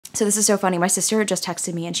So this is so funny. My sister just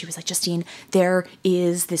texted me and she was like, Justine, there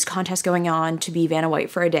is this contest going on to be Vanna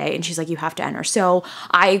White for a day. And she's like, you have to enter. So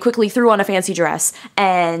I quickly threw on a fancy dress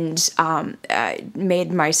and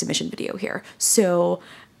made my submission video here. So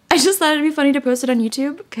I just thought it'd be funny to post it on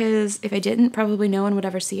YouTube because if I didn't, probably no one would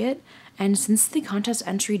ever see it. And since the contest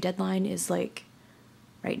entry deadline is like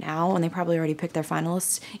right now and they probably already picked their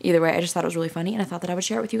finalists, either way, I just thought it was really funny and I thought that I would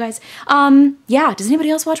share it with you guys. Yeah, does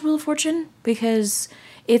anybody else watch Wheel of Fortune? Because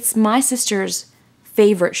it's my sister's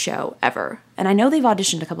favorite show ever. And I know they've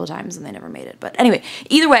auditioned a couple of times and they never made it. But anyway,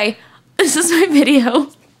 either way, this is my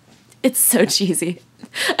video. It's so cheesy.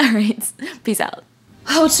 All right, peace out.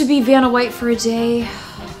 Oh, to be Vanna White for a day.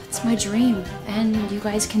 It's my dream, and you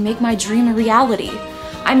guys can make my dream a reality.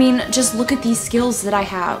 I mean, just look at these skills that I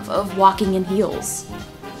have of walking in heels.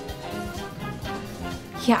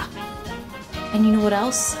 Yeah. And you know what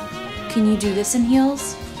else? Can you do this in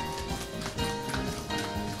heels?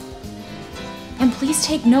 And please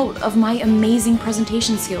take note of my amazing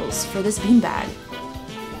presentation skills for this beanbag.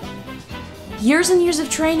 Years and years of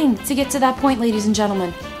training to get to that point, ladies and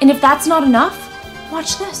gentlemen. And if that's not enough,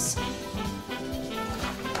 watch this.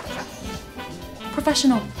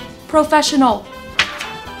 Professional. Professional.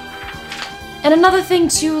 And another thing,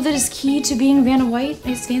 too, that is key to being Vanna White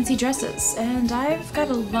is fancy dresses. And I've got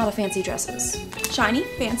a lot of fancy dresses. Shiny,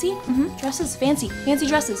 fancy, dresses, fancy, fancy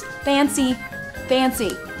dresses, fancy, fancy.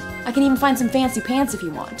 I can even find some fancy pants if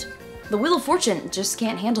you want. The Wheel of Fortune just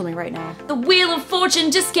can't handle me right now. The Wheel of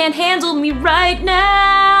Fortune just can't handle me right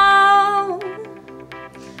now.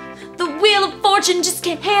 The Wheel of Fortune just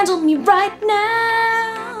can't handle me right now.